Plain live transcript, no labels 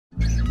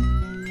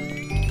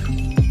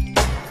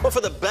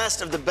Well, for the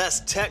best of the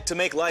best tech to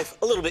make life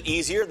a little bit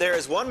easier, there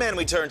is one man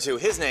we turn to.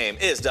 His name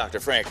is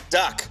Dr. Frank.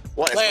 Doc,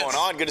 what is going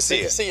on? Good to see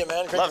you. Good to see you,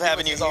 man. Great Love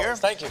having you here.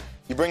 Thank you.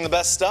 You bring the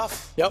best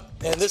stuff? Yep.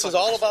 And this is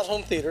all about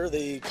home theater.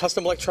 The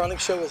Custom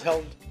Electronics Show is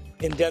held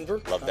in Denver.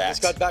 Love that.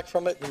 Just got back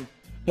from it. And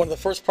one of the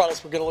first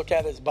products we're going to look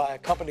at is by a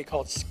company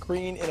called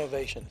Screen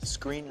Innovations.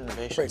 Screen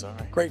Innovations, all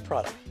right. Great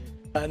product.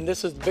 And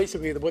this is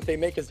basically what they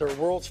make is their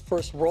world's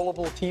first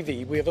rollable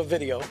TV. We have a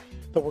video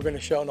that we're going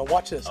to show. Now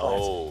watch this.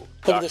 Oh,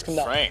 look at this come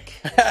down. Frank.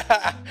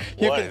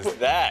 What is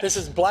that? This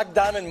is Black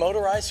Diamond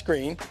motorized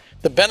screen.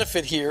 The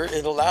benefit here,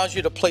 it allows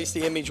you to place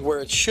the image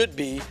where it should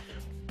be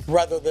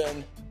rather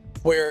than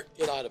where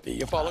it ought to be.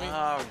 You follow me?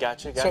 Oh,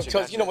 gotcha.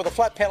 So, you know, with a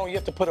flat panel, you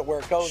have to put it where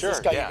it goes. Sure, this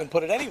guy, you can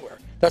put it anywhere.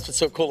 That's what's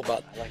so cool about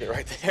it. I like it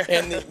right there.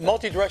 And the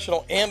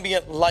multi-directional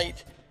ambient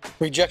light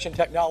rejection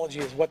technology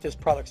is what this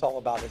product's all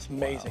about. It's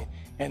amazing. Wow.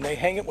 And they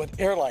hang it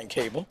with airline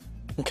cable,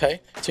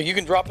 okay? So you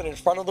can drop it in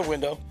front of the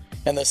window,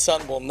 and the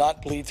sun will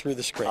not bleed through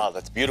the screen. Oh,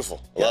 that's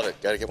beautiful. Love it.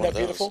 Got to get one of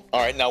those. Beautiful?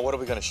 All right, now what are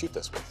we going to shoot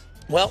this with?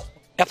 Well,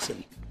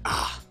 Epson.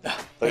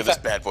 Look at this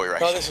bad boy right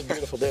here. Oh, this is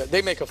beautiful.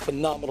 They make a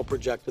phenomenal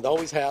projector. They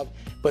always have,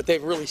 but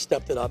they've really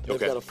stepped it up. They've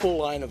got a full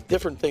line of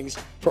different things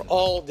for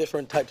all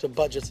different types of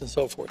budgets and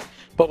so forth.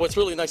 But what's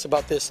really nice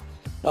about this,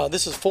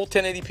 this is full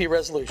 1080p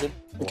resolution,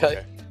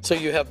 okay? So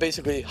you have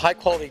basically high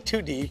quality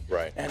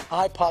 2D and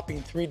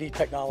eye-popping 3D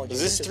technology.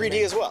 Is this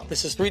 3D as well?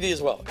 This is 3D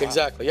as well,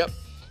 exactly, yep.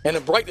 And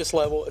the brightness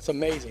level, it's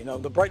amazing.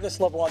 The brightness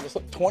level on this,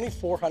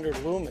 2,400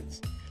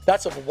 lumens.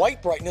 That's of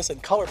white brightness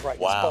and color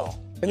brightness both.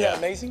 Isn't that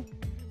amazing?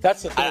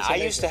 That's the thing. I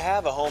used to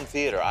have a home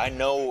theater. I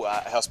know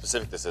how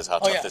specific this is, how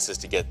tough this is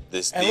to get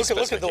this. And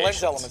look at the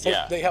lens elements.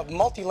 They have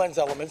multi-lens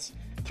elements.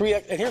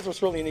 3x. And here's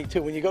what's really neat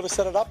too. When you go to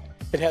set it up,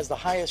 it has the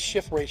highest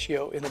shift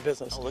ratio in the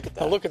business. Oh, look at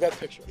that. Now look at that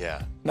picture.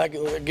 Yeah. And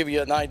I'll give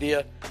you an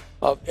idea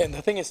of. And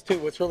the thing is too,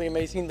 what's really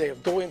amazing, they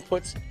have dual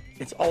inputs.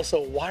 It's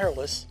also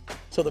wireless.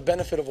 So the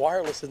benefit of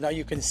wireless is now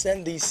you can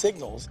send these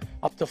signals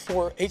up to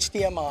 4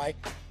 HDMI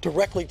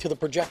directly to the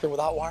projector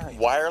without wiring.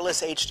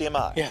 Wireless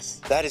HDMI?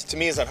 Yes. That is, to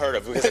me, is unheard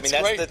of. Because, I mean,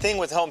 that's the thing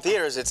with home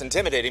theaters. It's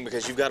intimidating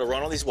because you've got to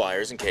run all these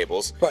wires and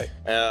cables. Right.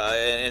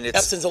 And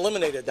Epson's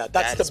eliminated that.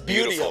 That's the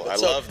beauty of it. I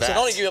love that. So not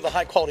only do you have a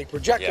high-quality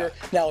projector,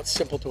 now it's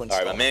simple to install.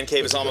 All right, my man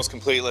cave is almost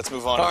complete. Let's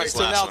move on to this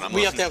last one. All right, so now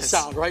we have to have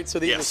sound, right? So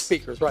these are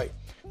speakers, right?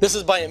 This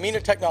is by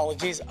Amina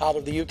Technologies out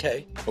of the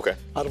UK,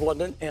 out of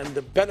London, and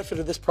the benefit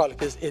of this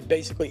product is it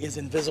basically is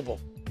invisible.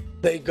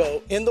 They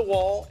go in the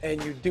wall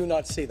and you do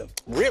not see them.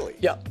 Really?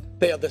 Yeah.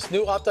 They have this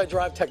new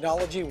OptiDrive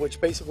technology which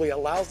basically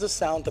allows the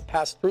sound to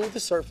pass through the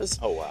surface.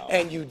 Oh, wow.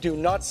 And you do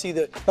not see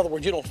the, in other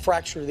words, you don't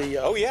fracture the,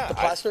 the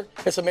plaster.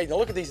 It's amazing. Now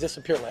look at these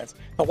disappear lands.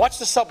 Now watch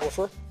the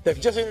subwoofer. They've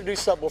just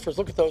introduced subwoofers.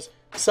 Look at those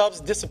subs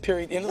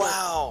disappearing into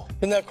the,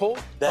 isn't that cool?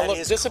 That now look,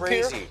 is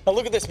crazy. Now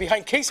look at this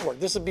behind casework.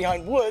 This is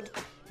behind wood.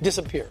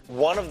 Disappear.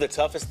 One of the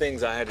toughest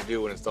things I had to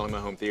do when installing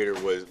my home theater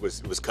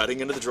was cutting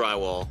into the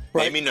drywall.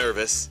 Made me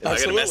nervous. If I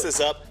gotta mess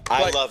this up,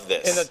 I love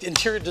this. And the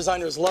interior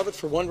designers love it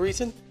for one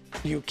reason.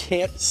 You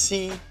can't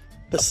see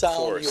the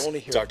sound, you only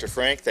hear it. Dr.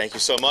 Frank, thank you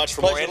so much.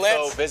 For more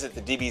info, visit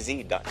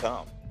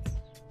thedbz.com.